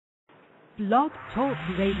Blog Talk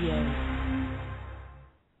Radio.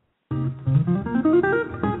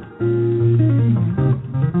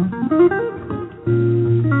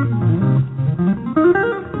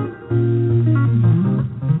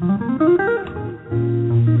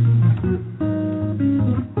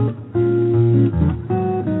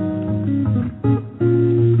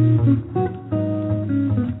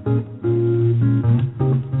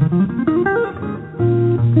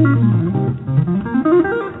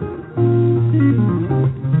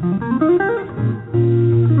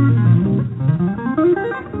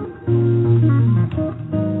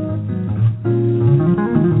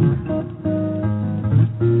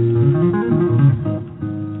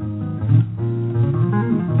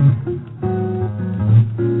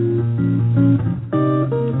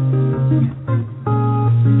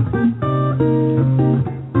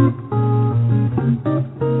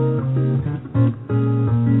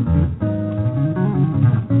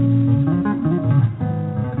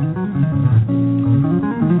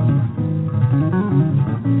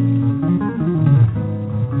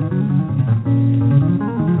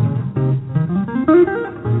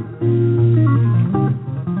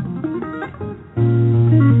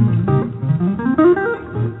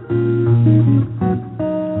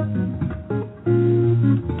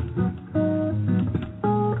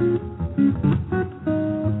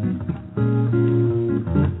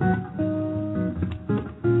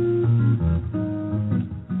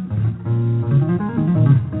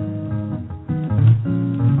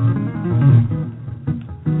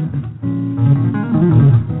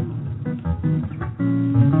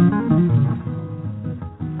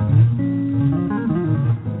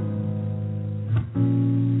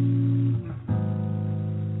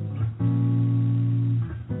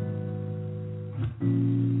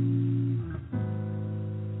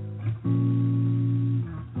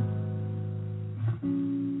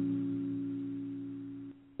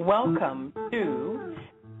 Welcome to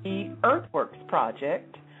the Earthworks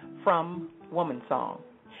Project from WombMans.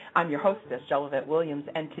 I'm your hostess, Jelivette Williams,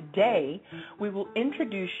 and today we will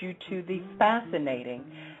introduce you to the fascinating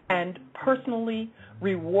and personally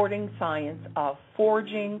rewarding science of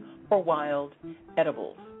foraging for wild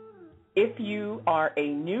edibles. If you are a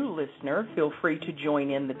new listener, feel free to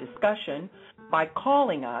join in the discussion by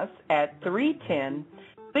calling us at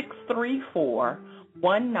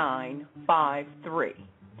 310-634-1953.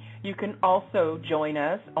 You can also join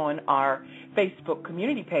us on our Facebook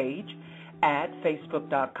community page at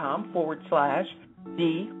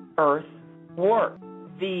facebook.com/TheEarthWork.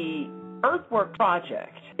 The Earthwork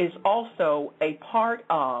Project is also a part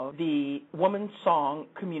of the Woman Song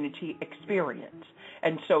community experience.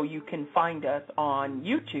 And so you can find us on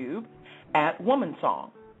YouTube at Woman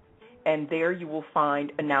Song. And there you will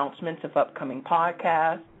find announcements of upcoming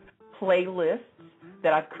podcasts, playlists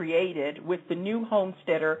that I've created with the new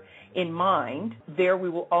homesteader in mind. There we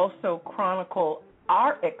will also chronicle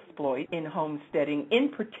our exploit in homesteading. In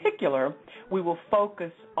particular, we will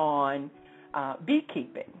focus on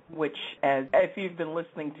beekeeping, which, if you've been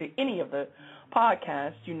listening to any of the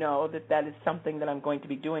podcasts, you know that is something that I'm going to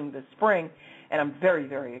be doing this spring, and I'm very,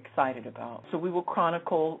 very excited about. So we will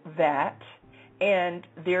chronicle that, and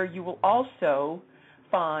there you will also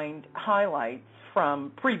find highlights from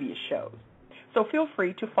previous shows. So feel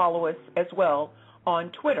free to follow us as well on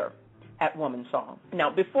Twitter at Woman Song. Now,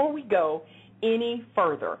 before we go any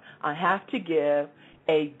further, I have to give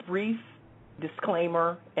a brief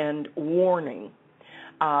disclaimer and warning.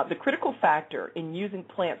 The critical factor in using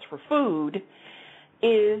plants for food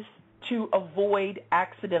is to avoid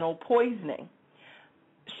accidental poisoning.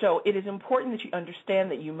 So it is important that you understand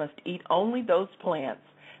that you must eat only those plants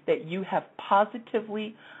that you have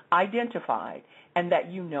positively identified and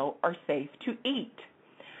that you know are safe to eat.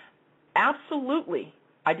 Absolutely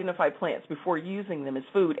identify plants before using them as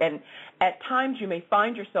food. And at times you may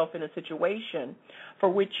find yourself in a situation for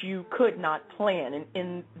which you could not plan. And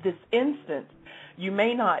in this instance, you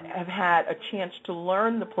may not have had a chance to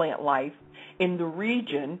learn the plant life in the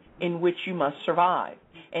region in which you must survive.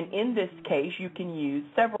 And in this case, you can use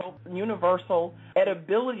several universal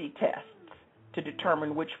edibility tests to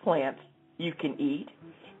determine which plants you can eat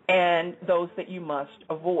and those that you must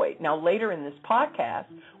avoid. Now, later in this podcast,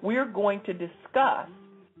 we're going to discuss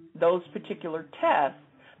those particular tests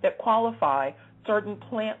that qualify certain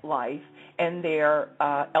plant life and their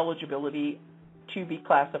eligibility to be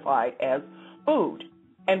classified as food.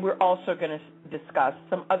 And we're also going to discuss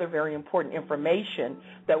some other very important information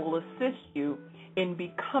that will assist you in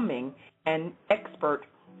becoming an expert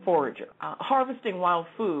forager. Harvesting wild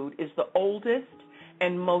food is the oldest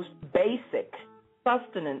and most basic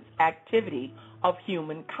sustenance activity of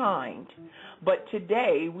humankind. But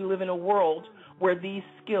today we live in a world where these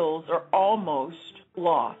skills are almost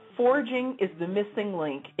lost. Foraging is the missing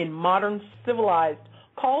link in modern civilized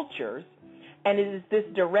cultures, and it is this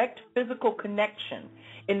direct physical connection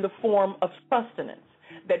in the form of sustenance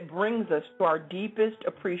that brings us to our deepest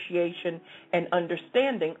appreciation and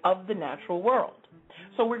understanding of the natural world.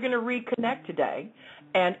 So we're going to reconnect today,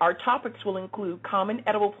 and our topics will include common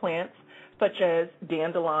edible plants such as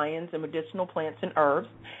dandelions and medicinal plants and herbs,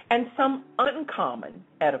 and some uncommon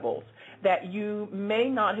edibles that you may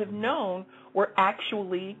not have known were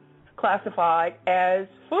actually classified as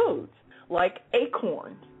foods, like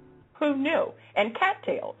acorns. Who knew? And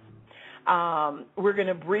cattails. We're going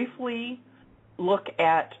to briefly look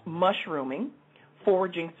at mushrooming,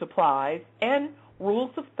 foraging supplies, and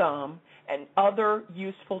rules of thumb and other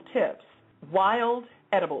useful tips. Wild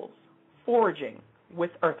edibles, foraging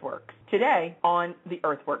with Earthworks. Today on the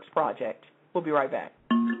Earthworks Project. We'll be right back.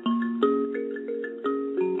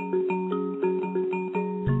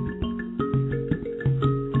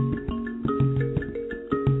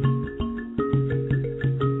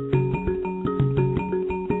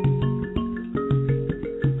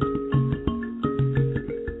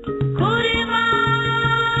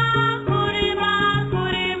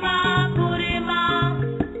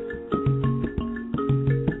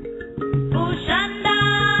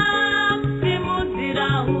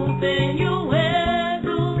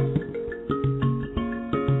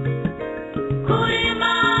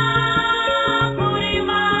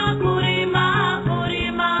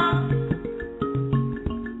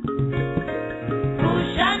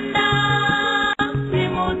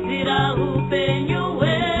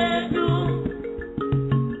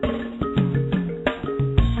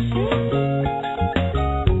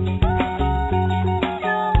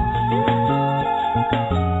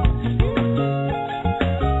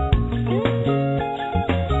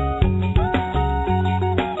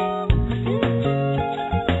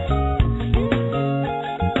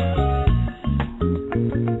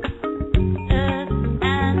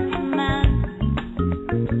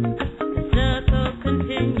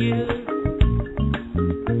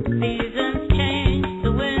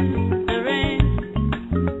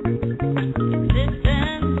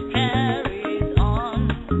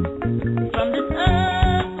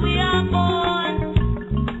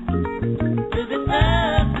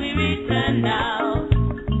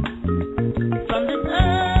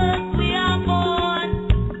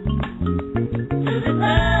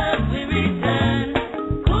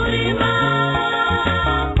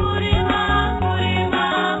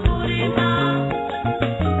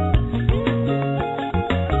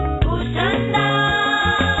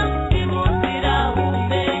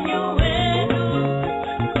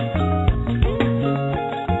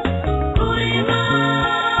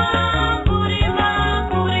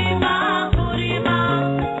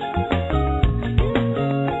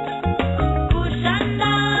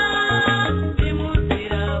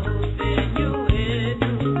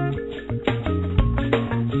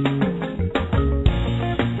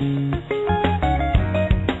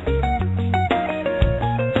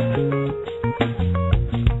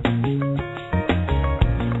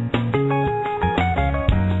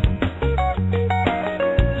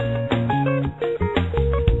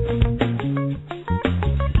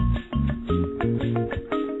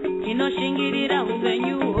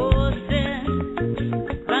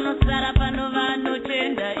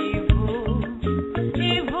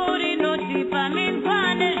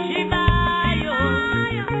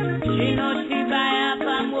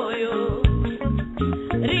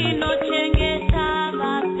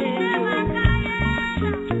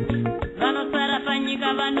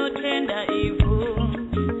 Vanotenda,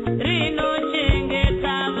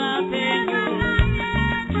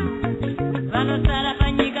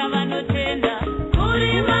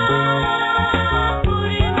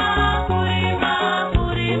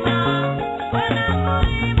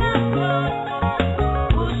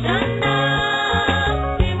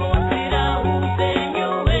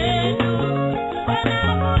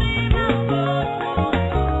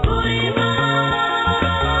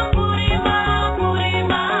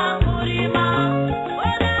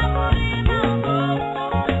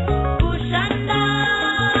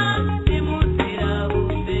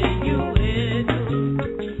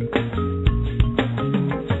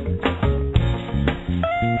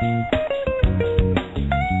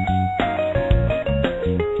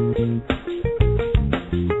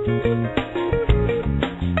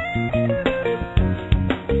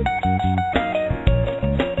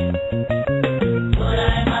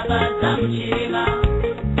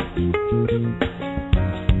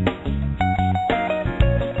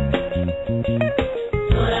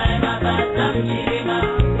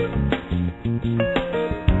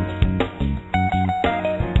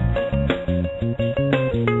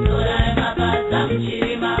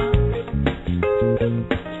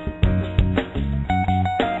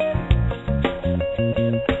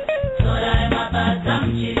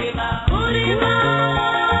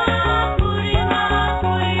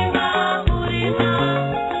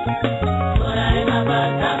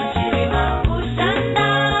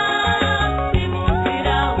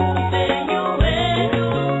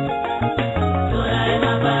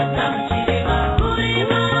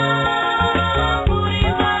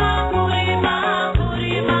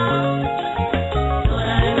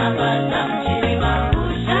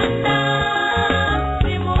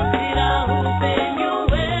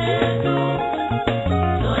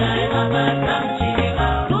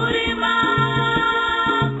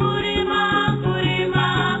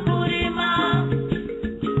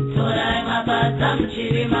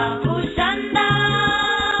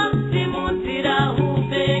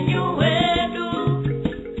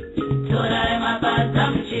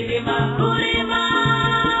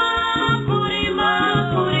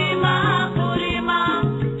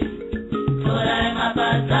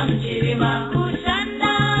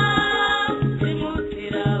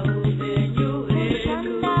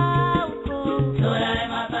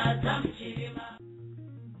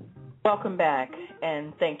 Welcome back,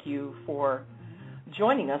 and thank you for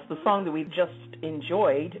joining us. The song that we just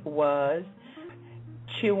enjoyed was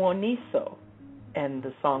Chiwoniso, and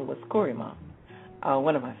the song was Kurima,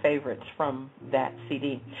 one of my favorites from that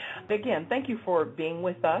CD. Again, thank you for being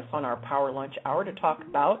with us on our Power Lunch Hour to talk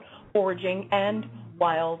about foraging and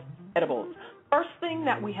wild edibles. First thing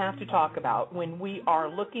that we have to talk about when we are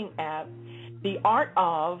looking at the art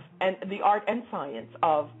and science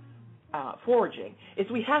of foraging is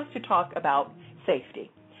we have to talk about safety,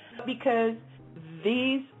 because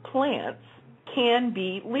these plants can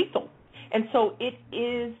be lethal. And so it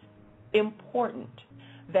is important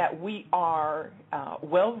that we are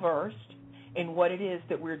well-versed in what it is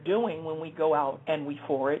that we're doing when we go out and we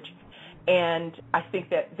forage. And I think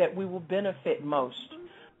that we will benefit most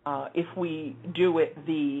if we do it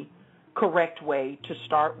the correct way to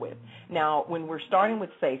start with. Now, when we're starting with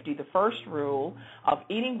safety, the first rule of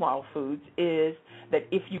eating wild foods is that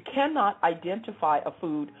if you cannot identify a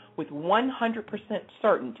food with 100%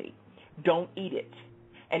 certainty, don't eat it.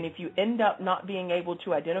 And if you end up not being able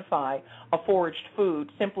to identify a foraged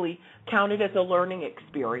food, simply count it as a learning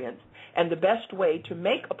experience. And the best way to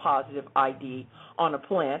make a positive ID on a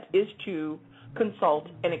plant is to consult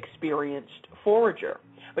an experienced forager.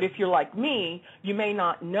 But if you're like me, you may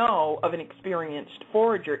not know of an experienced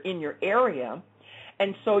forager in your area,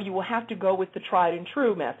 and so you will have to go with the tried and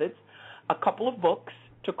true methods, a couple of books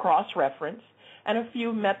to cross-reference, and a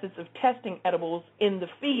few methods of testing edibles in the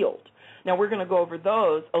field. Now, we're going to go over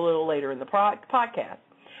those a little later in the podcast.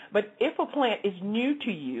 But if a plant is new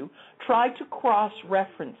to you, try to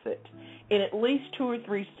cross-reference it in at least 2 or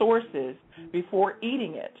 3 sources before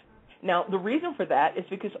eating it. Now, the reason for that is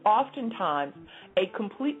because oftentimes a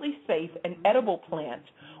completely safe and edible plant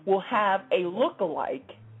will have a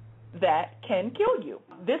look-alike that can kill you.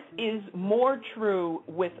 This is more true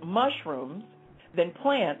with mushrooms than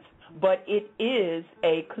plants, but it is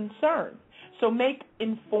a concern. So make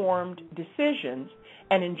informed decisions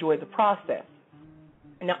and enjoy the process.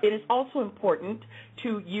 Now, it is also important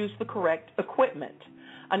to use the correct equipment.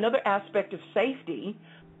 Another aspect of safety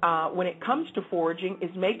when it comes to foraging is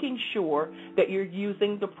making sure that you're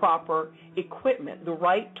using the proper equipment. The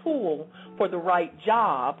right tool for the right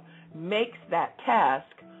job makes that task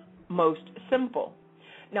most simple.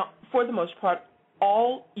 Now, for the most part,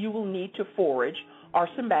 all you will need to forage are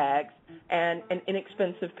some bags and an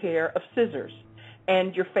inexpensive pair of scissors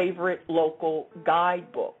and your favorite local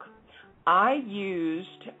guidebook. I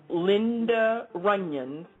used Linda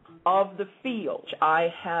Runyon's Of the Field. I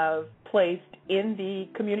have placed in the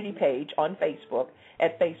community page on Facebook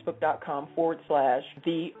at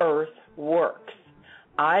facebook.com/TheEarthWorks.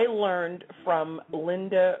 I learned from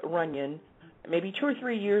Linda Runyon maybe 2 or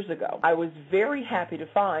 3 years ago. I was very happy to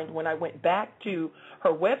find when I went back to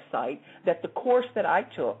her website that the course that I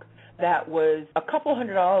took that was a couple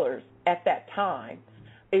 $100 at that time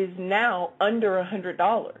is now under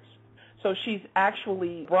 $100. So she's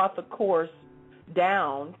actually brought the course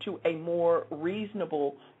down to a more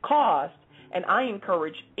reasonable cost, and I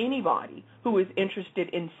encourage anybody who is interested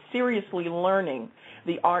in seriously learning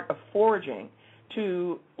the art of foraging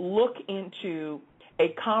to look into a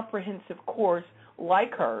comprehensive course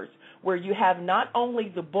like hers, where you have not only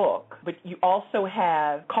the book, but you also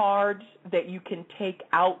have cards that you can take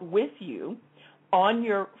out with you on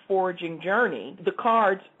your foraging journey. The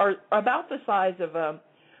cards are about the size of a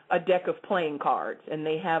deck of playing cards, and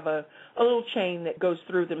they have a little chain that goes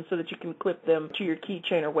through them so that you can clip them to your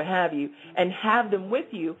keychain or what have you, and have them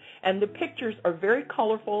with you. And the pictures are very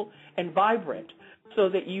colorful and vibrant so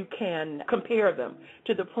that you can compare them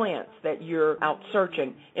to the plants that you're out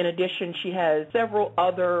searching. In addition, she has several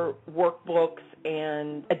other workbooks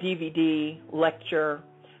and a DVD lecture.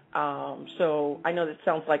 So I know that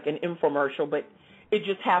sounds like an infomercial, but it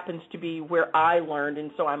just happens to be where I learned,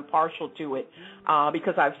 and so I'm partial to it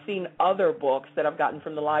because I've seen other books that I've gotten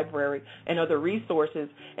from the library and other resources,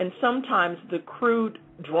 and sometimes the crude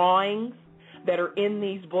drawings that are in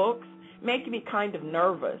these books make me kind of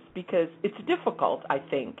nervous because it's difficult, I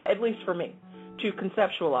think, at least for me, to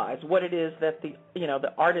conceptualize what it is that the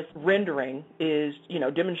artist rendering is,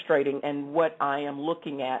 demonstrating and what I am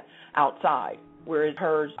looking at outside. Whereas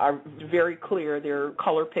hers are very clear, they're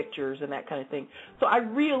color pictures and that kind of thing. So I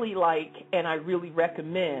really like and I really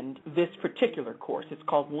recommend this particular course. It's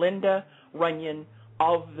called Linda Runyon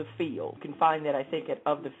Of the Field. You can find that, I think, at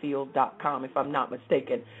ofthefield.com if I'm not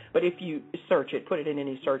mistaken. But if you search it, put it in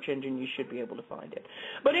any search engine, you should be able to find it.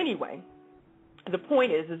 But anyway, the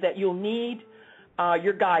point is that you'll need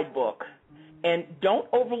your guidebook. And don't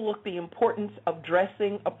overlook the importance of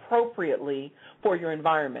dressing appropriately for your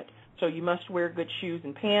environment. So you must wear good shoes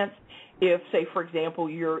and pants. If, say, for example,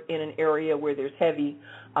 you're in an area where there's heavy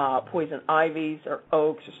poison ivies or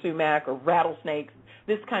oaks or sumac or rattlesnakes,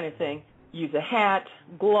 this kind of thing, use a hat,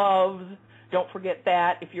 gloves. Don't forget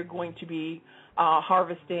that if you're going to be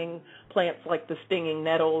harvesting plants like the stinging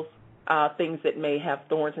nettles, things that may have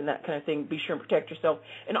thorns and that kind of thing, be sure and protect yourself.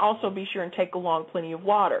 And also be sure and take along plenty of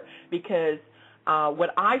water, because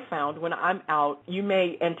what I found when I'm out, you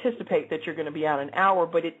may anticipate that you're going to be out an hour,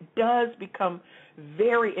 but it does become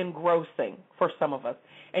very engrossing for some of us,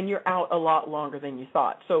 and you're out a lot longer than you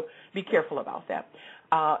thought. So be careful about that.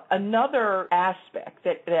 Another aspect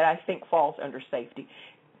that I think falls under safety,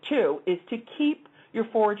 too, is to keep your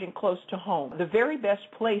foraging close to home. The very best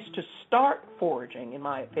place to start foraging, in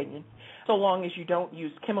my opinion, so long as you don't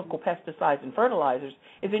use chemical pesticides and fertilizers,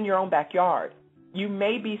 is in your own backyard. You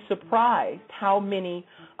may be surprised how many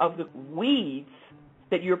of the weeds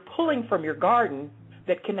that you're pulling from your garden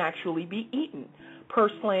that can actually be eaten.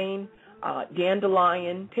 Purslane,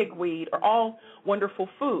 dandelion, pigweed are all wonderful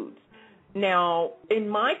foods. Now, in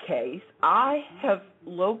my case, I have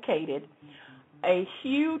located a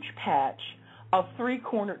huge patch of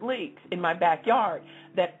three-cornered leeks in my backyard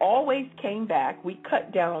that always came back. We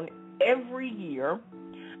cut down every year,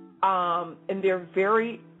 and they're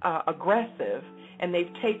very aggressive, and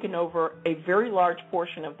they've taken over a very large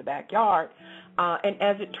portion of the backyard. And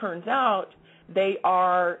as it turns out, they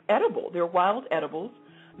are edible. They're wild edibles.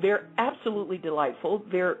 They're absolutely delightful.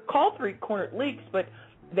 They're called three-cornered leeks, but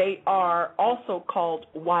they are also called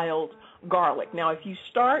wild garlic. Now, if you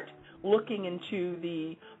start looking into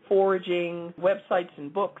the foraging websites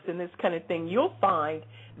and books and this kind of thing, you'll find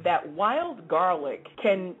that wild garlic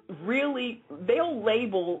can really, they'll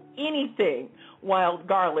label anything wild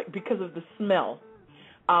garlic because of the smell.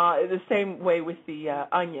 The same way with the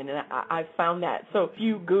onion, and I found that. So if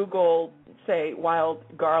you Google, say, wild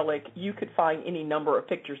garlic, you could find any number of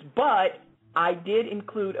pictures. But I did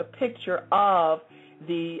include a picture of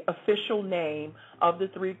the official name of the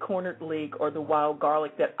three-cornered leek or the wild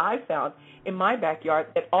garlic that I found in my backyard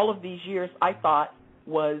that all of these years I thought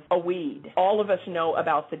was a weed. All of us know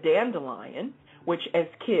about the dandelion, which as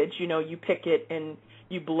kids, you pick it and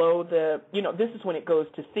you blow this is when it goes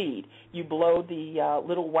to seed. You blow the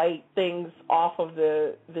little white things off of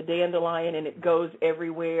the dandelion and it goes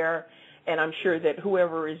everywhere. And I'm sure that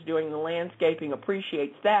whoever is doing the landscaping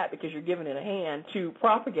appreciates that because you're giving it a hand to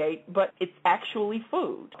propagate, but it's actually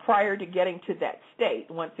food. Prior to getting to that state,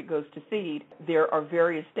 once it goes to seed, there are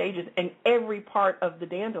various stages, and every part of the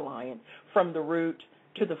dandelion, from the root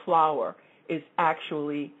to the flower, is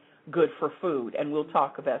actually good for food, and we'll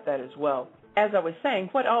talk about that as well. As I was saying,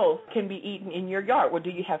 what else can be eaten in your yard? Well,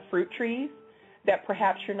 do you have fruit trees that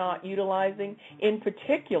perhaps you're not utilizing? In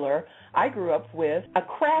particular, I grew up with a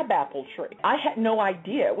crabapple tree. I had no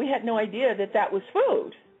idea. We had no idea that that was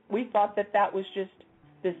food. We thought that that was just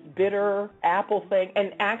this bitter apple thing,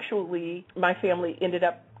 and actually my family ended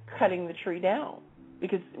up cutting the tree down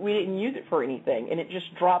because we didn't use it for anything, and it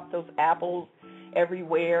just dropped those apples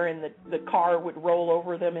everywhere, and the car would roll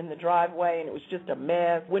over them in the driveway, and it was just a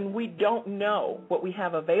mess. When we don't know what we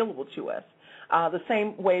have available to us, the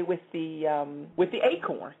same way with the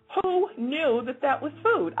acorn. Who knew that that was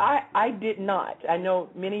food? I did not. I know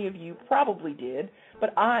many of you probably did,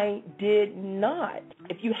 but I did not.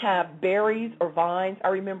 If you have berries or vines, I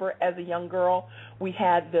remember as a young girl, we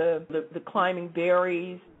had the climbing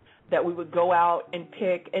berries that we would go out and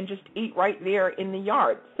pick and just eat right there in the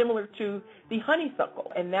yard, similar to the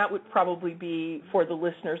honeysuckle. And that would probably be for the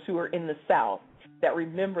listeners who are in the South that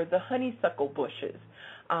remember the honeysuckle bushes.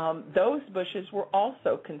 Those bushes were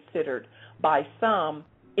also considered by some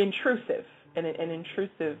intrusive, an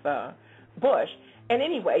intrusive bush. And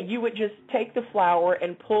anyway, you would just take the flower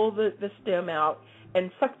and pull the stem out and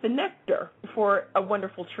suck the nectar for a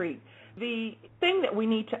wonderful treat. The thing that we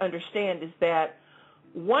need to understand is that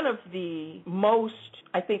one of the most,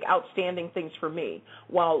 I think, outstanding things for me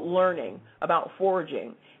while learning about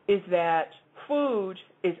foraging is that food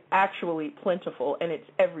is actually plentiful and it's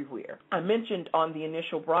everywhere. I mentioned on the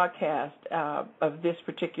initial broadcast of this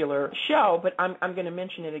particular show, but I'm going to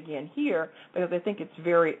mention it again here because I think it's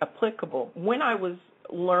very applicable. When I was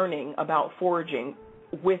learning about foraging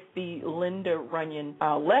with the Linda Runyon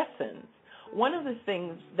lessons, one of the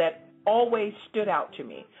things that always stood out to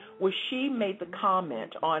me was she made the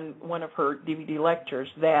comment on one of her DVD lectures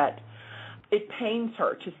that it pains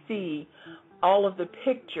her to see all of the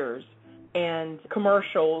pictures and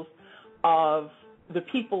commercials of the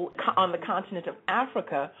people on the continent of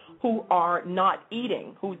Africa who are not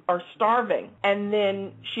eating, who are starving. And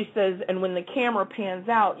then she says, and when the camera pans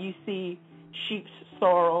out, you see sheep's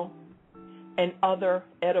sorrel and other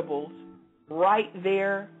edibles right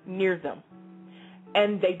there near them,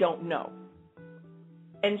 and they don't know.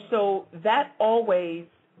 And so that always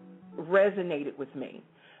resonated with me,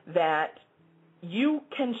 that you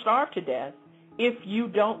can starve to death if you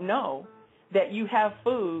don't know that you have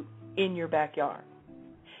food in your backyard.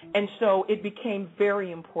 And so it became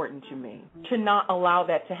very important to me to not allow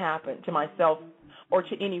that to happen to myself or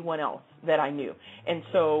to anyone else that I knew. And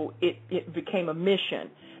so it became a mission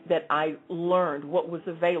that I learned what was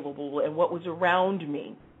available and what was around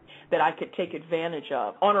me that I could take advantage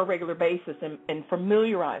of on a regular basis and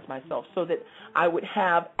familiarize myself so that I would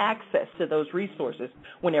have access to those resources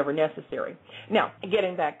whenever necessary. Now,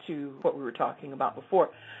 getting back to what we were talking about before,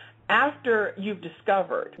 after you've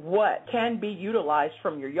discovered what can be utilized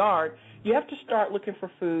from your yard, you have to start looking for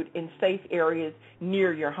food in safe areas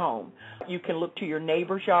near your home. You can look to your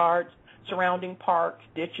neighbor's yards, surrounding parks,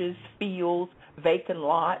 ditches, fields, vacant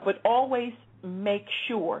lots, but always make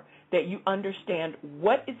sure that you understand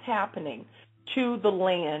what is happening to the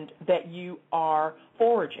land that you are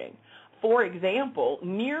foraging. For example,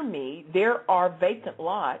 near me, there are vacant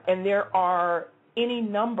lots and there are any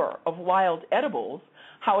number of wild edibles.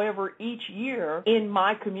 However, each year in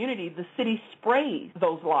my community, the city sprays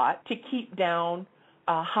those lots to keep down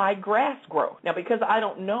high grass growth. Now, because I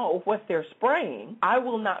don't know what they're spraying, I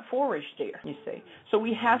will not forage there, you see. So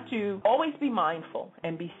we have to always be mindful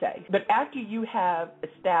and be safe. But after you have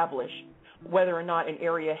established whether or not an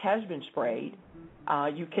area has been sprayed,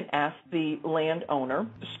 you can ask the landowner.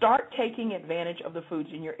 Start taking advantage of the foods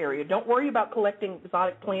in your area. Don't worry about collecting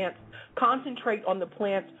exotic plants. Concentrate on the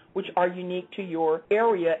plants which are unique to your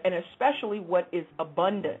area and especially what is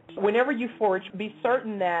abundant. Whenever you forage, be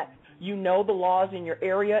certain that you know the laws in your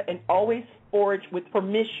area and always forage with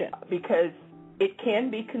permission because it can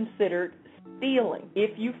be considered stealing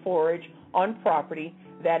if you forage on property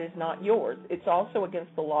that is not yours. It's also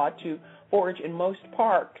against the law to forage in most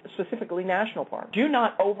parks, specifically national parks. Do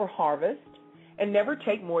not overharvest and never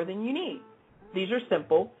take more than you need. These are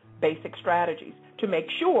simple, basic strategies to make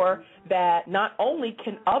sure that not only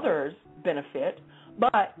can others benefit,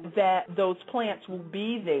 but that those plants will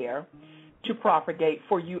be there to propagate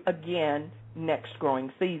for you again next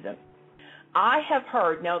growing season. I have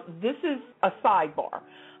heard, now this is a sidebar,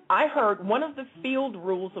 I heard one of the field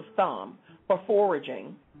rules of thumb for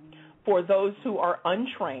foraging for those who are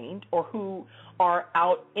untrained or who are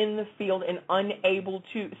out in the field and unable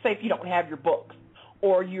to, say if you don't have your books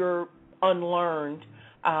or you're unlearned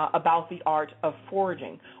about the art of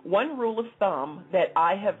foraging. One rule of thumb that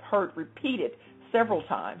I have heard repeated several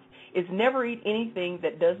times is never eat anything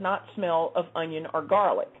that does not smell of onion or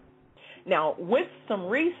garlic. Now, with some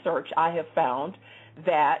research, I have found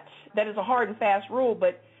that that is a hard and fast rule,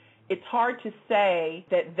 but it's hard to say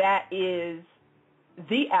that that is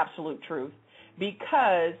the absolute truth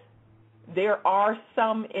because there are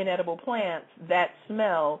some inedible plants that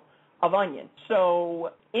smell of onion.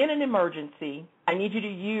 So in an emergency, I need you to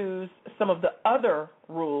use some of the other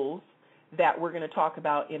rules that we're going to talk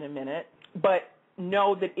about in a minute, but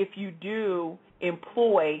know that if you do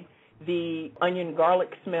employ the onion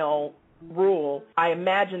garlic smell rule, I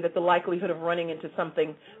imagine that the likelihood of running into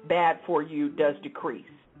something bad for you does decrease.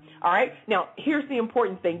 All right? Now, here's the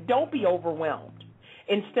important thing. Don't be overwhelmed.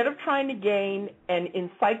 Instead of trying to gain an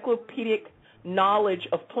encyclopedic knowledge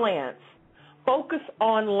of plants, focus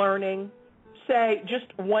on learning, say, just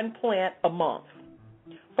one plant a month.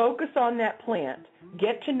 Focus on that plant.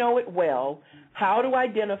 Get to know it well, how to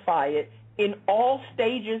identify it in all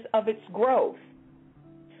stages of its growth.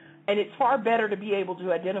 And it's far better to be able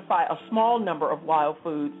to identify a small number of wild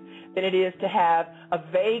foods than it is to have a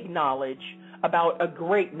vague knowledge about a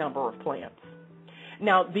great number of plants.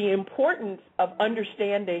 Now, the importance of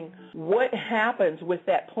understanding what happens with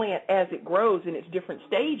that plant as it grows in its different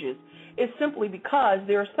stages is simply because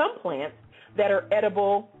there are some plants that are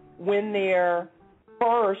edible when they're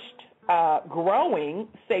first growing,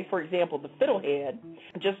 say, for example, the fiddlehead.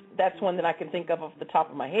 Just that's one that I can think of off the top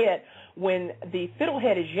of my head. When the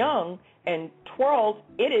fiddlehead is young and twirls,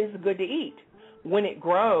 it is good to eat. When it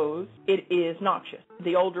grows, it is noxious.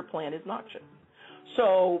 The older plant is noxious.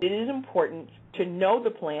 So it is important to know the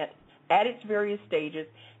plant at its various stages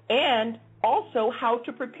and also how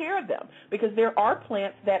to prepare them, because there are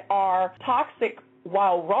plants that are toxic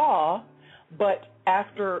while raw, but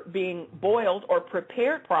after being boiled or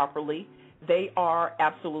prepared properly, they are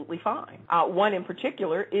absolutely fine. One in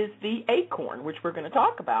particular is the acorn, which we're going to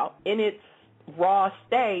talk about. In its raw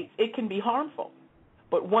state, it can be harmful,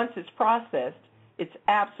 but once it's processed, It's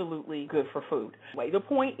absolutely good for food. The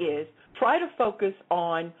point is, try to focus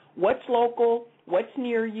on what's local, what's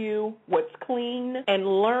near you, what's clean, and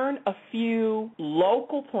learn a few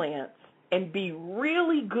local plants and be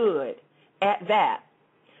really good at that,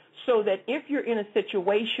 so that if you're in a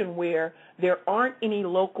situation where there aren't any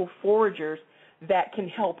local foragers that can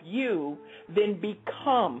help you, then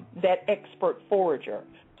become that expert forager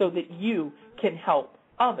so that you can help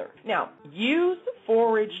others. Now, use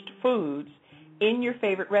foraged foods in your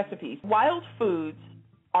favorite recipes. Wild foods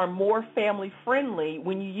are more family-friendly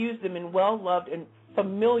when you use them in well-loved and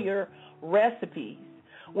familiar recipes.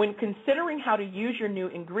 When considering how to use your new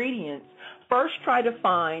ingredients, first try to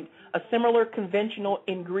find a similar conventional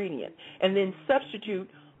ingredient and then substitute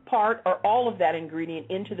part or all of that ingredient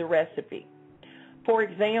into the recipe. For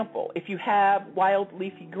example, if you have wild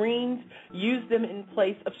leafy greens, use them in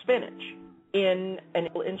place of spinach in an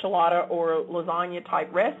enchilada or lasagna type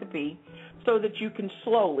recipe so that you can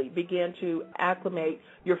slowly begin to acclimate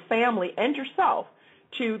your family and yourself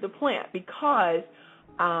to the plant, because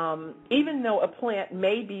even though a plant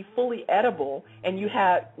may be fully edible and you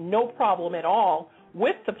have no problem at all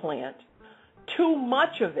with the plant, too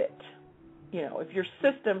much of it, if your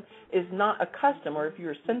system is not accustomed or if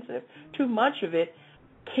you're sensitive, too much of it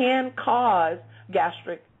can cause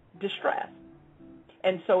gastric distress.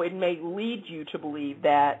 And so it may lead you to believe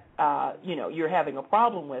that, you're having a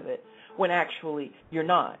problem with it when actually you're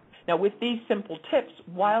not. Now, with these simple tips,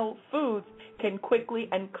 wild foods can quickly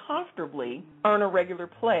and comfortably earn a regular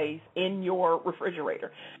place in your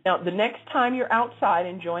refrigerator. Now, the next time you're outside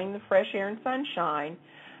enjoying the fresh air and sunshine,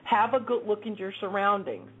 have a good look into your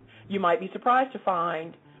surroundings. You might be surprised to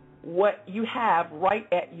find what you have right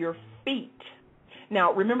at your feet.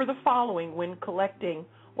 Now, remember the following when collecting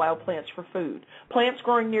wild plants for food. Plants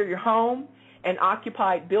growing near your home and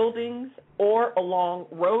occupied buildings or along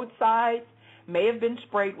roadsides may have been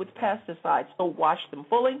sprayed with pesticides, so wash them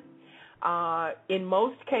fully. In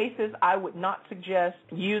most cases, I would not suggest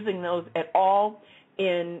using those at all.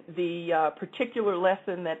 In the particular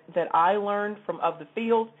lesson that I learned from Of the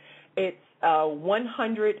Field, it's a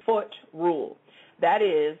 100-foot rule. That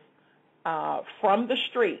is, from the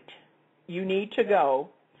street, you need to go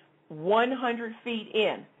 100 feet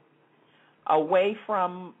in, away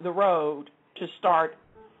from the road, to start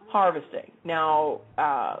harvesting. Now,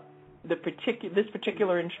 this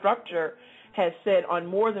particular instructor has said on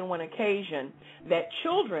more than one occasion that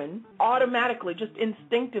children automatically, just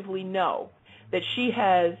instinctively know that she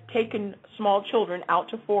has taken small children out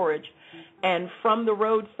to forage, and from the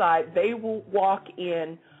roadside they will walk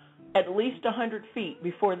in at least 100 feet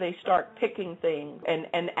before they start picking things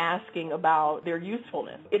and asking about their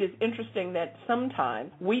usefulness. It is interesting that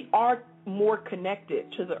sometimes we are more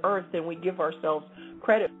connected to the earth than we give ourselves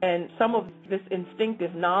credit, and some of this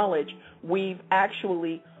instinctive knowledge we've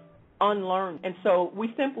actually unlearned. And so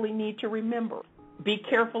we simply need to remember, be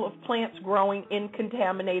careful of plants growing in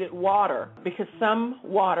contaminated water, because some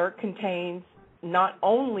water contains not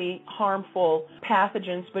only harmful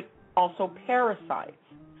pathogens but also parasites.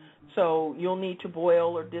 So you'll need to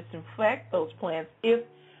boil or disinfect those plants if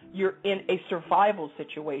you're in a survival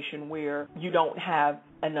situation where you don't have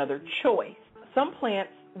another choice. Some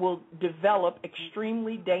plants will develop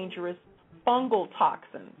extremely dangerous fungal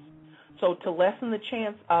toxins. So to lessen the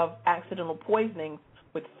chance of accidental poisoning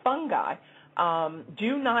with fungi,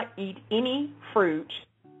 do not eat any fruit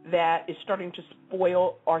that is starting to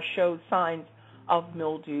spoil or show signs of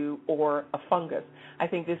mildew or a fungus. I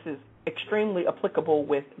think this is extremely applicable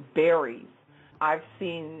with berries. I've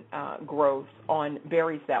seen growth on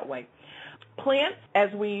berries that way. Plants,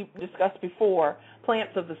 as we discussed before,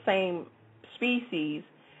 plants of the same species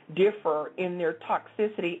differ in their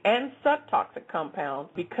toxicity and subtoxic compounds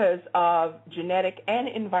because of genetic and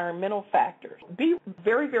environmental factors. Be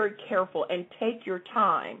very, very careful and take your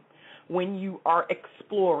time when you are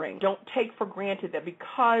exploring. Don't take for granted that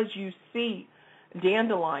because you see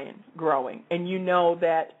dandelion growing and you know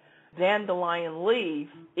that dandelion leaf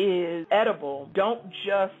is edible, don't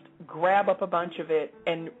just grab up a bunch of it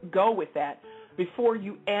and go with that before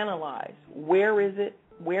you analyze where is it,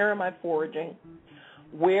 where am I foraging,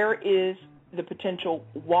 where is the potential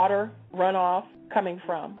water runoff coming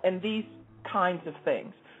from, and these kinds of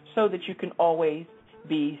things, so that you can always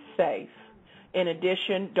be safe. In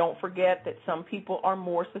addition, don't forget that some people are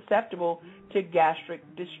more susceptible to gastric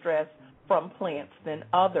distress from plants than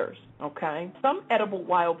others, okay? Some edible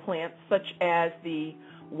wild plants, such as the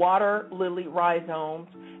water lily rhizomes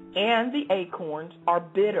and the acorns, are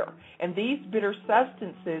bitter, and these bitter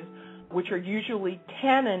substances, which are usually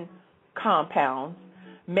tannin compounds,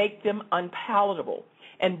 make them unpalatable,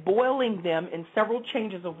 and boiling them in several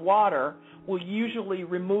changes of water will usually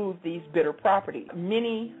remove these bitter properties.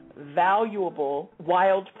 Many valuable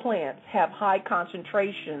wild plants have high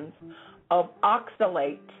concentrations of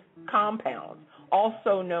oxalate compounds,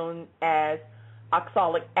 also known as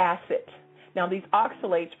oxalic acid. Now, these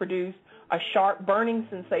oxalates produce a sharp burning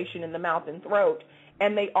sensation in the mouth and throat,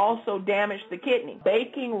 and they also damage the kidney.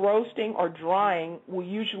 Baking, roasting, or drying will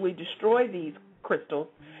usually destroy these crystals,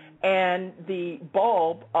 and the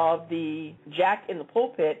bulb of the jack in the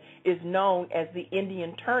pulpit is known as the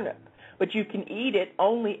Indian turnip. But you can eat it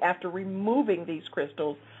only after removing these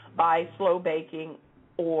crystals by slow baking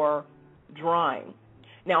or drying.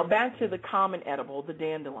 Now, back to the common edible, the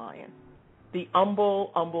dandelion. The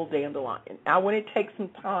umbel dandelion. I want to take some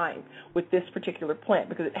time with this particular plant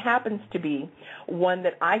because it happens to be one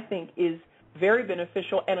that I think is very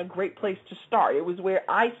beneficial and a great place to start. It was where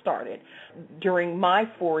I started during my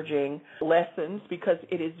foraging lessons because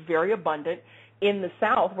it is very abundant. In the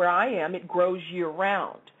South, where I am, it grows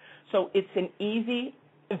year-round. So it's an easy,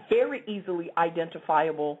 very easily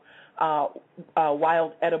identifiable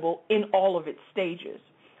wild edible in all of its stages.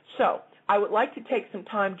 So I would like to take some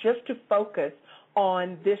time just to focus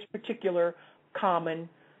on this particular common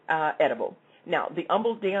edible. Now, the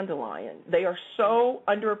umbel dandelion, they are so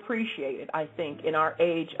underappreciated, I think, in our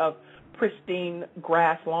age of pristine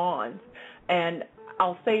grass lawns, and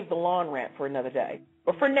I'll save the lawn rant for another day.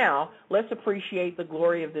 But for now, let's appreciate the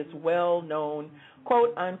glory of this well-known,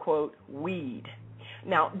 quote-unquote, weed.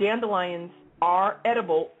 Now, dandelions are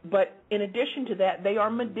edible, but in addition to that, they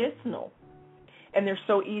are medicinal, and they're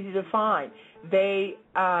so easy to find.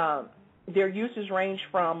 Their uses range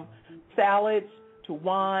from salads to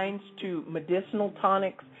wines to medicinal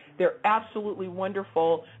tonics. They're absolutely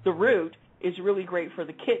wonderful. The root is really great for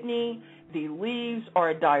the kidney. The leaves are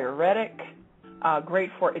a diuretic,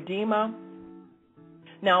 great for edema.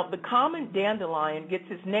 Now, the common dandelion gets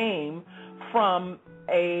its name from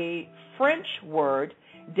a French word,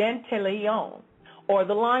 dentelion, or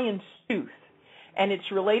the lion's tooth, and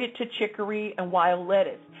it's related to chicory and wild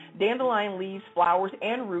lettuce. Dandelion leaves, flowers,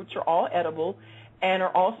 and roots are all edible and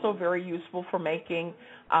are also very useful for making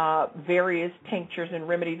various tinctures and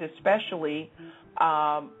remedies, especially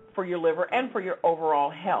for your liver and for your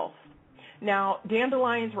overall health. Now,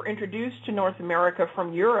 dandelions were introduced to North America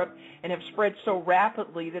from Europe and have spread so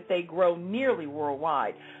rapidly that they grow nearly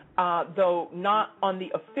worldwide. Though not on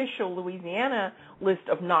the official Louisiana list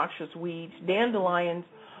of noxious weeds, dandelions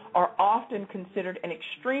are often considered an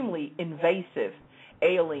extremely invasive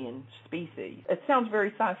alien species. It sounds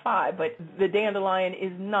very sci-fi, but the dandelion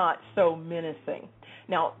is not so menacing.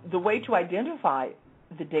 Now, the way to identify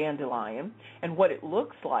the dandelion and what it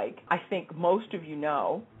looks like, I think most of you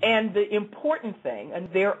know. And the important thing,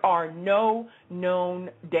 and there are no known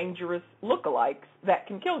dangerous lookalikes that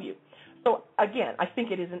can kill you. So, again, I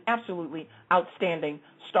think it is an absolutely outstanding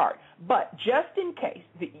start. But just in case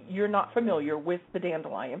that you're not familiar with the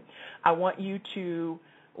dandelion, I want you to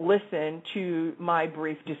listen to my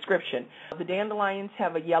brief description. The dandelions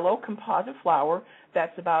have a yellow composite flower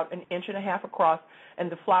that's about 1.5 inches across, and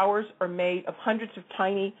the flowers are made of hundreds of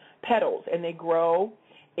tiny petals, and they grow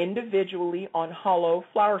individually on hollow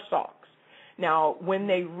flower stalks. Now, when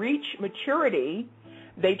they reach maturity,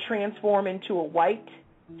 they transform into a white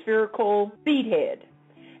spherical seed head,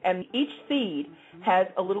 and each seed has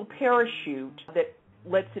a little parachute that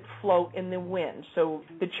lets it float in the wind. So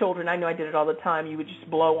the children, I know I did it all the time, you would just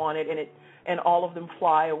blow on it and all of them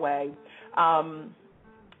fly away.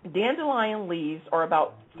 Dandelion leaves are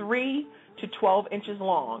about 3 to 12 inches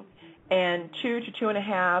long and 2 to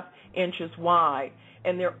 2.5 inches wide,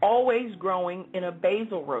 and they're always growing in a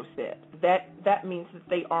basal rosette. That means that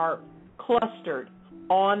they are clustered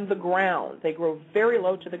on the ground. They grow very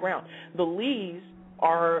low to the ground. The leaves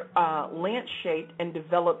are lance-shaped and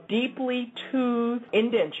develop deeply toothed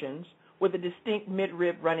indentions with a distinct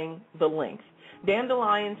midrib running the length.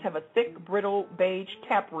 Dandelions have a thick, brittle, beige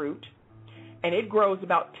taproot, and it grows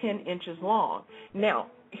about 10 inches long. Now,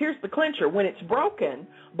 here's the clincher. When it's broken,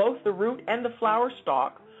 both the root and the flower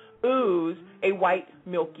stalk ooze a white,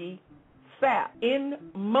 milky sap. In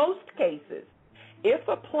most cases, if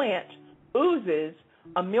a plant oozes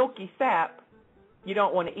a milky sap, you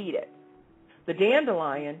don't want to eat it. The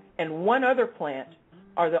dandelion and one other plant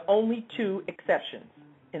are the only two exceptions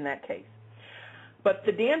in that case. But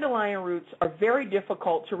the dandelion roots are very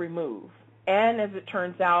difficult to remove, and as it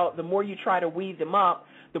turns out, the more you try to weed them up,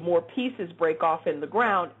 the more pieces break off in the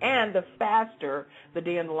ground, and the faster the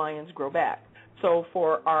dandelions grow back. So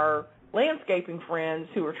for our landscaping friends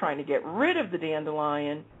who are trying to get rid of the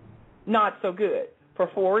dandelion, not so good. For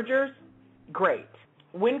foragers, great.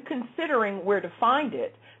 When considering where to find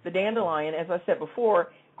it, the dandelion, as I said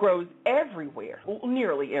before, grows everywhere,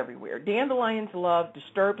 nearly everywhere. Dandelions love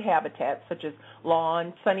disturbed habitats such as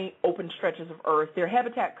lawn, sunny, open stretches of earth. Their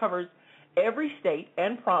habitat covers every state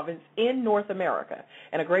and province in North America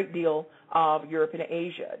and a great deal of Europe and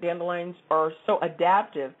Asia. Dandelions are so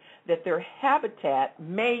adaptive that their habitat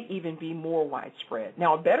may even be more widespread.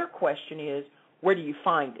 Now, a better question is, where do you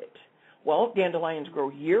find it? Well, dandelions grow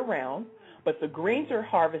year-round, but the greens are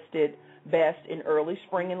harvested best in early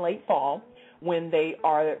spring and late fall when they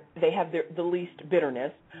have the least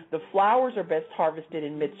bitterness. The flowers are best harvested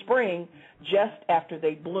in mid-spring just after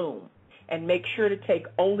they bloom. And make sure to take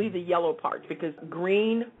only the yellow parts because the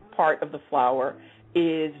green part of the flower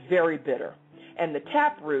is very bitter. And the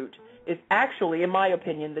taproot is actually, in my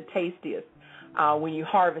opinion, the tastiest when you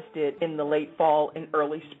harvest it in the late fall and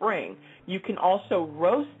early spring. You can also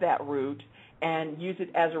roast that root and use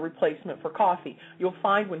it as a replacement for coffee. You'll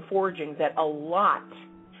find when foraging that a lot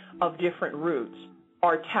of different roots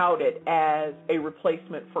are touted as a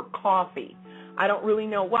replacement for coffee. I don't really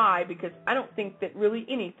know why, because I don't think that really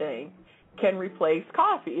anything can replace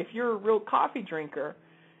coffee. If you're a real coffee drinker,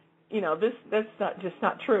 that's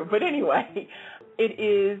not true. But anyway, it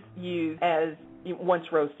is used as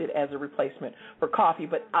once roasted as a replacement for coffee.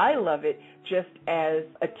 But I love it just as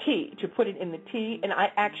a tea, to put it in the tea, and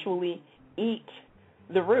I actually eat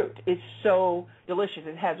the root. It's so delicious.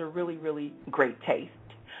 It has a really, really great taste.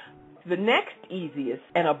 The next easiest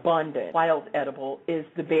and abundant wild edible is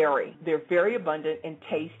the berry. They're very abundant and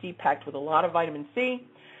tasty, packed with a lot of vitamin C.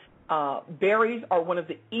 Berries are one of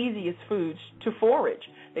the easiest foods to forage.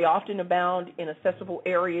 They often abound in accessible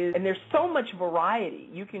areas, and there's so much variety.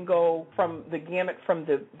 You can go from the gamut from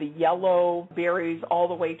the yellow berries all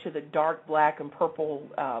the way to the dark black and purple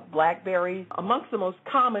blackberries. Amongst the most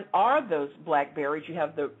common are those blackberries. You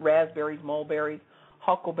have the raspberries, mulberries,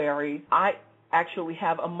 huckleberries. I actually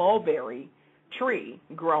have a mulberry tree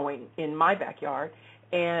growing in my backyard,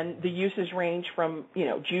 and the uses range from,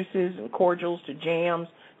 juices and cordials to jams,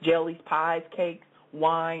 jellies, pies, cakes,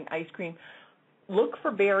 wine, ice cream. Look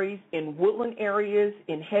for berries in woodland areas,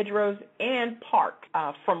 in hedgerows, and parks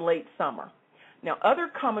from late summer. Now, other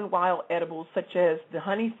common wild edibles such as the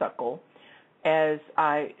honeysuckle, as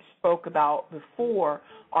I spoke about before,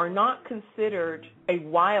 are not considered a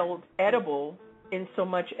wild edible in so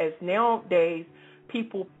much as nowadays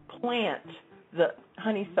people plant the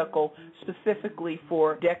honeysuckle specifically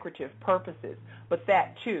for decorative purposes. But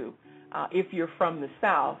that, too, if you're from the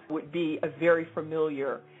South, would be a very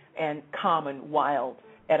familiar and common wild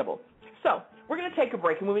edible. So we're going to take a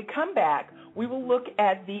break, and when we come back, we will look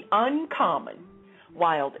at the uncommon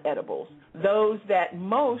wild edibles, those that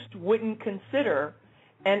most wouldn't consider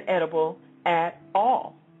an edible at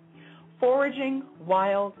all. Foraging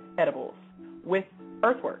wild edibles with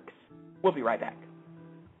Earthworks. We'll be right back.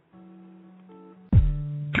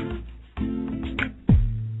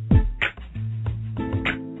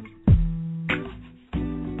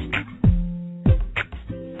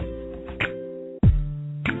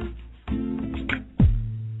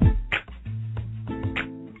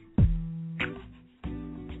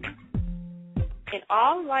 In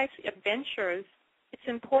all life's adventures, it's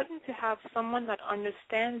important to have someone that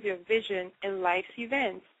understands your vision in life's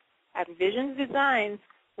events. At Visions Designs,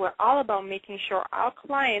 we're all about making sure our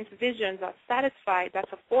clients' visions are satisfied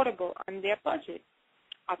that's affordable on their budget.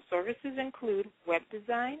 Our services include web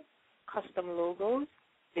design, custom logos,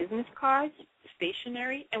 business cards,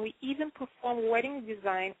 stationery, and we even perform wedding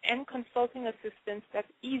design and consulting assistance that's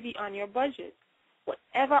easy on your budget.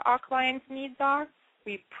 Whatever our clients' needs are,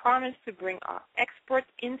 we promise to bring our expert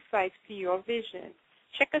insights to your vision.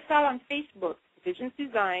 Check us out on Facebook, Visions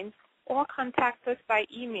Designs, or contact us by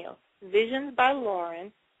email,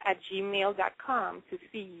 visionsbylauren@gmail.com, to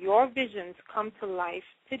see your visions come to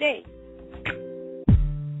life today.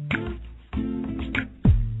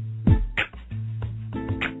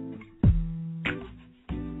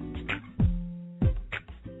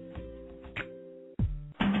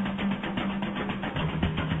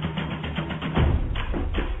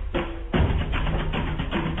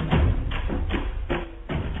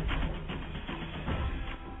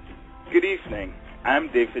 Good evening. I'm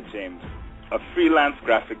David James, a freelance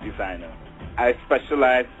graphic designer. I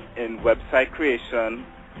specialize in website creation,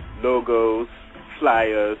 logos,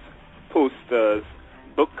 flyers, posters,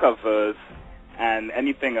 book covers, and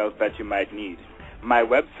anything else that you might need. My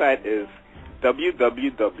website is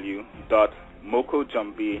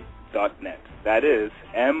www.mokojumbi.net. That is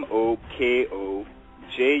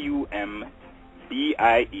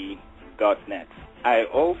MOKOJUMBIE.net. I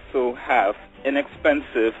also have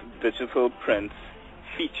inexpensive digital prints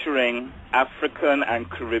featuring African and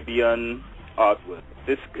Caribbean artwork.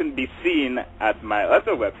 This can be seen at my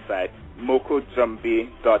other website,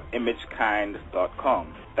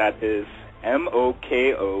 mokojumbi.imagekind.com. That is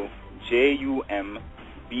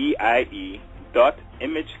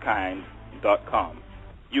MOKOJUMBIE.imagekind.com.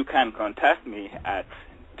 You can contact me at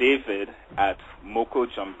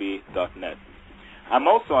david@mokojumbi.net. I'm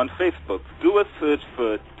also on Facebook. Do a search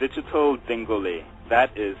for Digital Dingolay.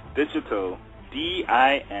 That is digital, DINGOLAY.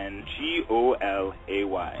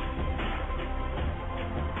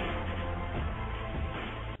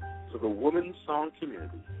 To the Woman Song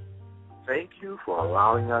community, thank you for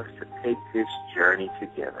allowing us to take this journey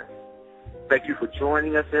together. Thank you for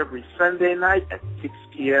joining us every Sunday night at 6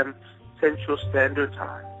 p.m. Central Standard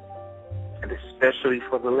Time. And especially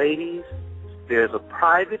for the ladies, there's a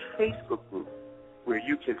private Facebook group where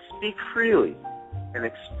you can speak freely and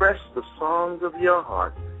express the songs of your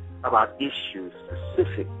heart about issues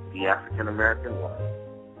specific to the African American woman.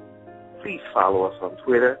 Please follow us on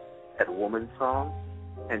Twitter at Woman Song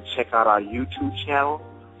and check out our YouTube channel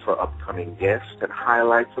for upcoming guests and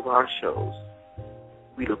highlights of our shows.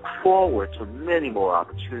 We look forward to many more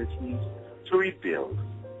opportunities to rebuild,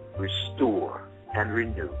 restore, and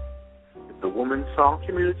renew the Woman Song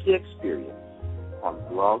Community Experience on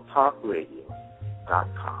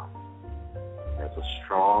blogtalkradio.com. As a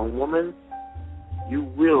strong woman, you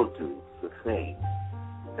will do the things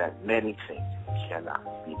that many think cannot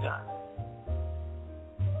be done.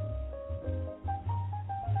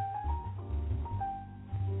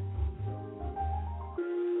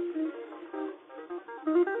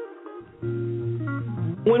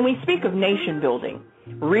 When we speak of nation building,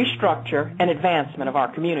 restructure, and advancement of our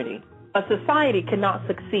community, a society cannot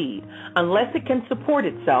succeed unless it can support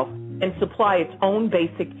itself and supply its own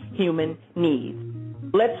basic human needs.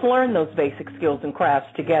 Let's learn those basic skills and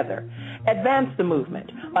crafts together. Advance the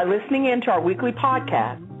movement by listening in to our weekly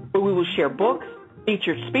podcast, where we will share books,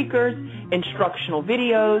 featured speakers, instructional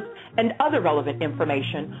videos, and other relevant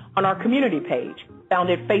information on our community page, found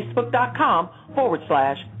at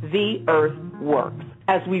facebook.com/The Earth Works,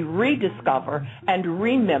 as we rediscover and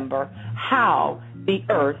remember how the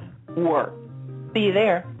earth works. See you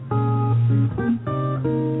there.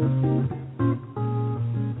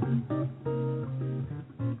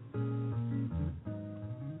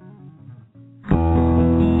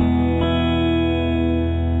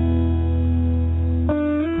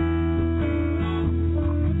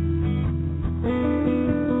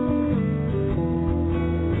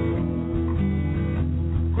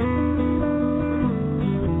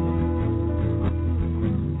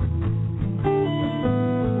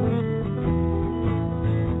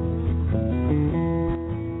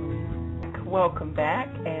 Welcome back,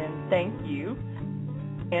 and thank you.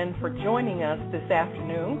 And for joining us this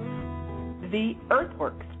afternoon, the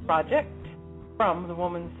Earthworks Project from the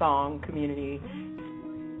Woman Song community.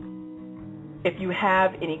 If you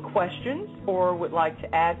have any questions or would like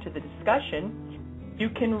to add to the discussion, you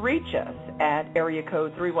can reach us at area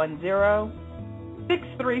code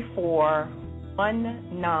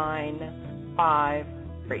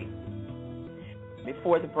 310-634-1953.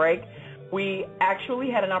 Before the break, we actually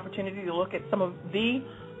had an opportunity to look at some of the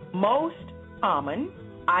most common,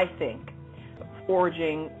 I think,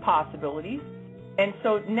 foraging possibilities. And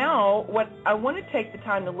so now what I want to take the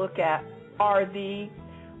time to look at are the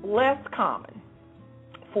less common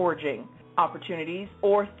foraging opportunities,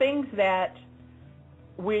 or things that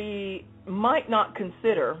we might not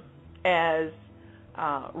consider as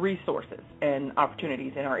resources and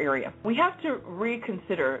opportunities in our area. We have to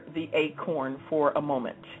reconsider the acorn for a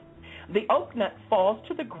moment. The oak nut falls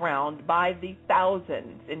to the ground by the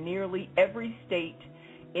thousands in nearly every state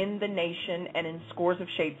in the nation and in scores of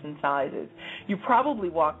shapes and sizes. You probably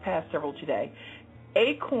walked past several today.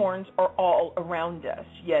 Acorns are all around us,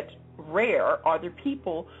 yet rare are the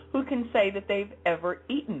people who can say that they've ever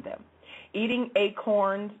eaten them. Eating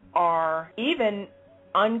acorns are even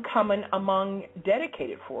uncommon among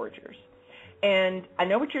dedicated foragers. And I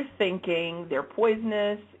know what you're thinking. They're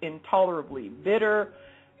poisonous, intolerably bitter,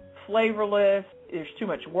 flavorless. There's too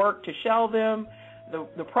much work to shell them.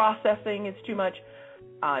 The processing is too much.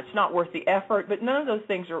 It's not worth the effort. But none of those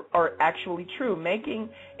things are actually true. Making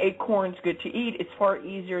acorns good to eat is far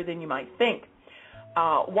easier than you might think.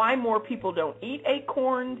 Why more people don't eat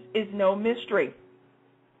acorns is no mystery.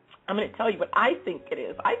 I'm going to tell you what I think it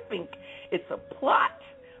is. I think it's a plot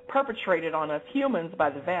perpetrated on us humans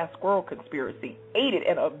by the vast squirrel conspiracy, aided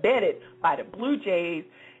and abetted by the blue jays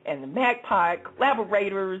and the magpie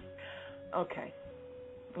collaborators. Okay,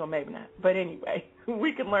 Well, maybe not. But anyway,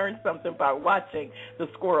 we can learn something by watching the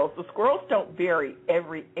squirrels. The squirrels don't bury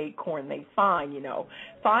every acorn they find,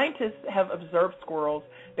 Scientists have observed squirrels'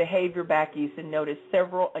 behavior back east and noticed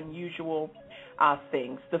several unusual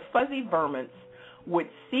things. The fuzzy vermins would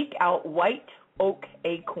seek out white oak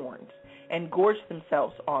acorns and gorge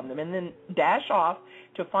themselves on them, and then dash off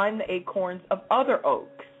to find the acorns of other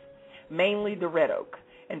oaks, mainly the red oak.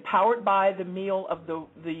 And powered by the meal of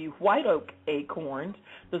the white oak acorns,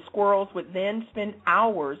 the squirrels would then spend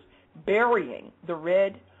hours burying the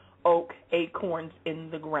red oak acorns in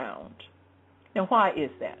the ground. Now, why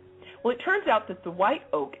is that? Well, it turns out that the white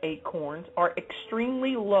oak acorns are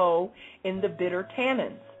extremely low in the bitter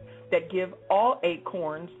tannins that give all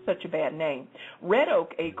acorns such a bad name. Red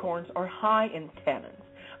oak acorns are high in tannins,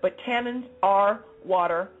 but tannins are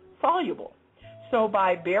water soluble. So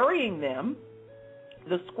by burying them,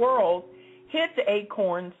 the squirrels hid the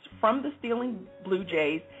acorns from the stealing blue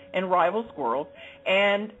jays and rival squirrels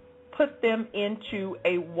and put them into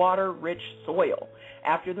a water-rich soil.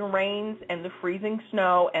 After the rains and the freezing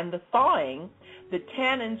snow and the thawing, the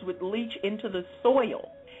tannins would leach into the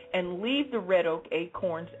soil and leave the red oak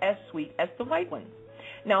acorns as sweet as the white ones.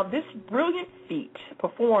 Now, this brilliant feat,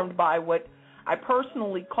 performed by what I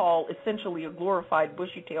personally call essentially a glorified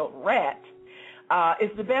bushy-tailed rat, is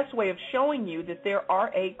the best way of showing you that there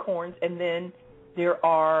are acorns and then there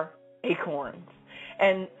are acorns.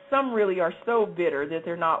 And some really are so bitter that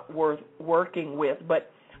they're not worth working with,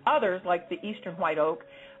 but others, like the eastern white oak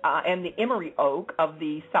and the emery oak of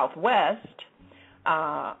the southwest,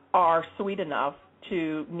 are sweet enough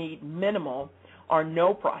to need minimal or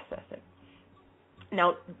no processing.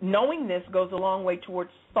 Now, knowing this goes a long way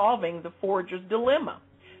towards solving the forager's dilemma.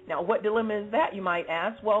 Now, what dilemma is that, you might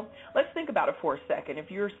ask? Well, let's think about it for a second. If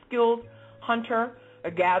you're a skilled hunter,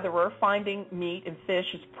 a gatherer, finding meat and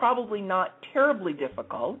fish is probably not terribly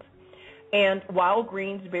difficult, and wild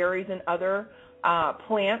greens, berries, and other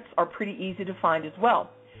plants are pretty easy to find as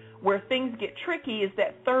well. Where things get tricky is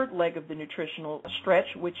that third leg of the nutritional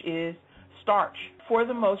stretch, which is starch. For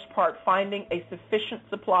the most part, finding a sufficient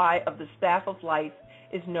supply of the staff of life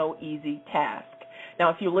is no easy task. Now,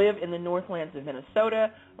 if you live in the northlands of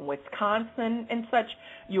Minnesota and Wisconsin and such,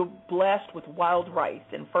 you're blessed with wild rice.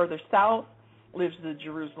 And further south lives the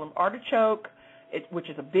Jerusalem artichoke, which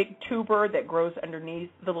is a big tuber that grows underneath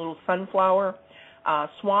the little sunflower.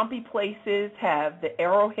 Swampy places have the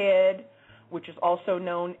arrowhead, which is also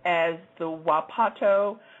known as the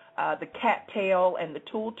wapato, the cattail, and the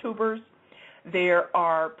tool tubers. There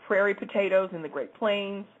are prairie potatoes in the Great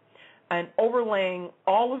Plains. And overlaying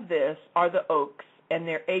all of this are the oaks and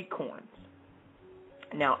their acorns.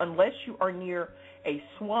 Now, unless you are near a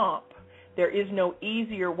swamp, there is no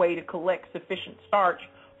easier way to collect sufficient starch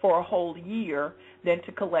for a whole year than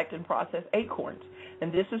to collect and process acorns.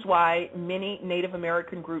 And this is why many Native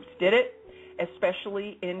American groups did it,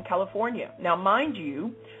 especially in California. Now, mind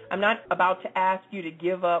you, I'm not about to ask you to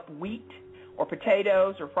give up wheat or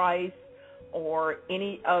potatoes or rice or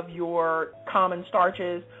any of your common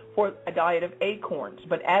starches for a diet of acorns,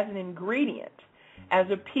 but as an ingredient, as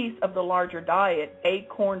a piece of the larger diet,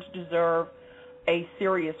 acorns deserve a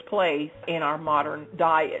serious place in our modern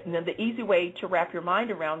diet. And then the easy way to wrap your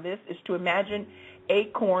mind around this is to imagine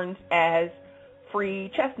acorns as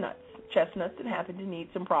free chestnuts that happen to need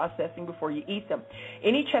some processing before you eat them.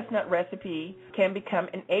 Any chestnut recipe can become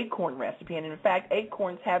an acorn recipe, and in fact,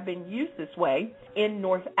 acorns have been used this way in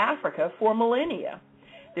North Africa for millennia.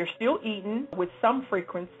 They're still eaten with some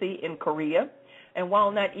frequency in Korea, and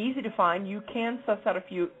while not easy to find, you can suss out a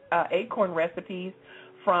few acorn recipes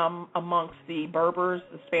from amongst the Berbers,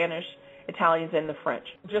 the Spanish, Italians, and the French.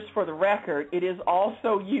 Just for the record, it is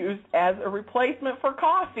also used as a replacement for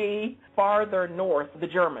coffee farther north. The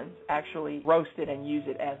Germans actually roast it and use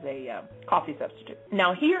it as a coffee substitute.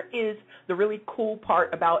 Now, here is the really cool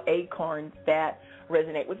part about acorns that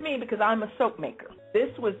resonate with me, because I'm a soap maker.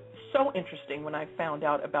 This was so interesting when I found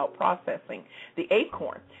out about processing the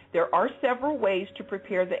acorn. There are several ways to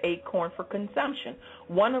prepare the acorn for consumption,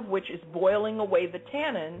 one of which is boiling away the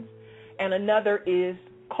tannins, and another is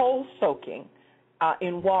cold soaking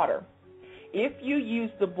in water. If you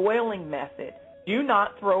use the boiling method, do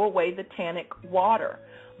not throw away the tannic water.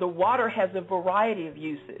 The water has a variety of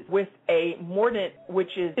uses. With a mordant,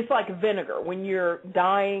 which is, it's like vinegar. When you're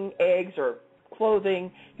dyeing eggs or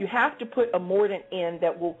clothing, you have to put a mordant in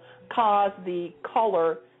that will cause the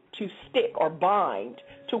color to stick or bind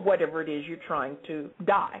to whatever it is you're trying to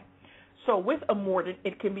dye. So with a mordant,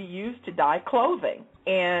 it can be used to dye clothing.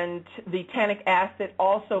 And the tannic acid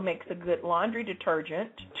also makes a good laundry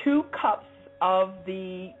detergent. 2 cups of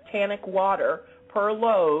the tannic water per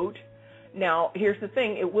load Now, here's the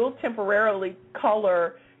thing. It will temporarily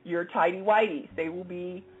color your tighty-whities. They will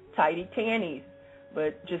be tighty-tannies,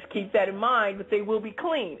 but just keep that in mind, but they will be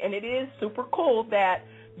clean. And it is super cool that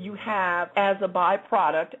you have, as a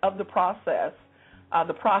byproduct of the process,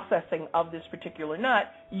 the processing of this particular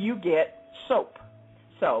nut, you get soap.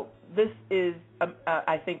 So this is,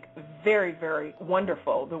 I think, very, very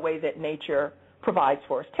wonderful, the way that nature provides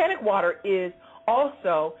for us. Tannic water is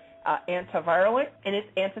also antivirulent, and it's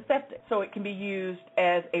antiseptic. So it can be used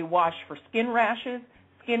as a wash for skin rashes,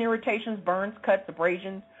 skin irritations, burns, cuts,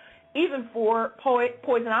 abrasions, even for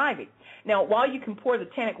poison ivy. Now, while you can pour the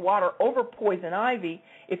tannic water over poison ivy,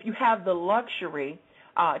 if you have the luxury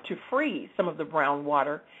to freeze some of the brown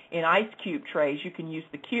water in ice cube trays, you can use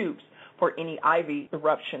the cubes for any ivy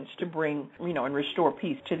eruptions to bring, and restore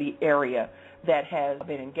peace to the area that has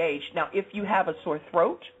been engaged. Now, if you have a sore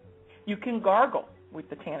throat, you can gargle with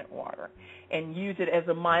the tannic water and use it as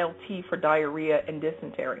a mild tea for diarrhea and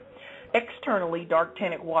dysentery. Externally, dark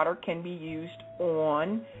tannic water can be used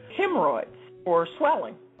on hemorrhoids or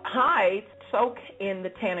swelling. Hides soak in the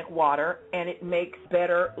tannic water, and it makes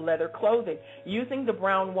better leather clothing. Using the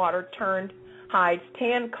brown water turned hides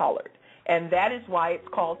tan-colored, and that is why it's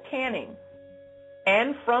called tanning.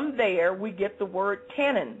 And from there, we get the word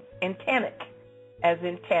tannins and tannic, as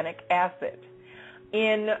in tannic acid.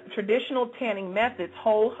 In traditional tanning methods,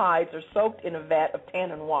 whole hides are soaked in a vat of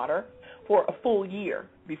tannin water for a full year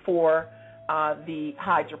before the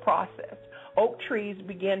hides are processed. Oak trees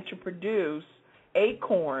begin to produce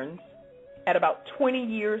acorns at about 20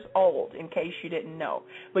 years old, in case you didn't know.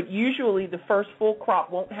 But usually the first full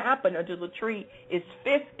crop won't happen until the tree is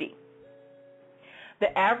 50.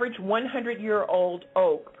 The average 100-year-old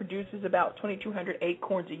oak produces about 2,200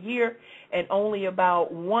 acorns a year, and only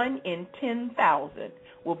about 1 in 10,000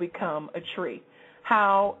 will become a tree.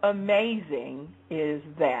 How amazing is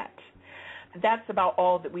that? That's about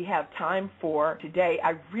all that we have time for today.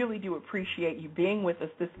 I really do appreciate you being with us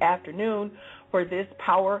this afternoon for this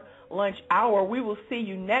Power Lunch Hour. We will see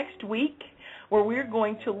you next week, where we're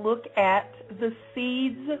going to look at the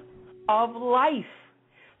seeds of life.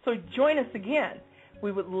 So join us again.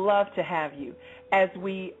 We would love to have you as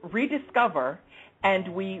we rediscover and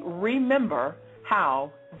we remember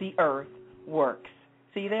how the earth works.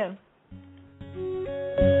 See you then.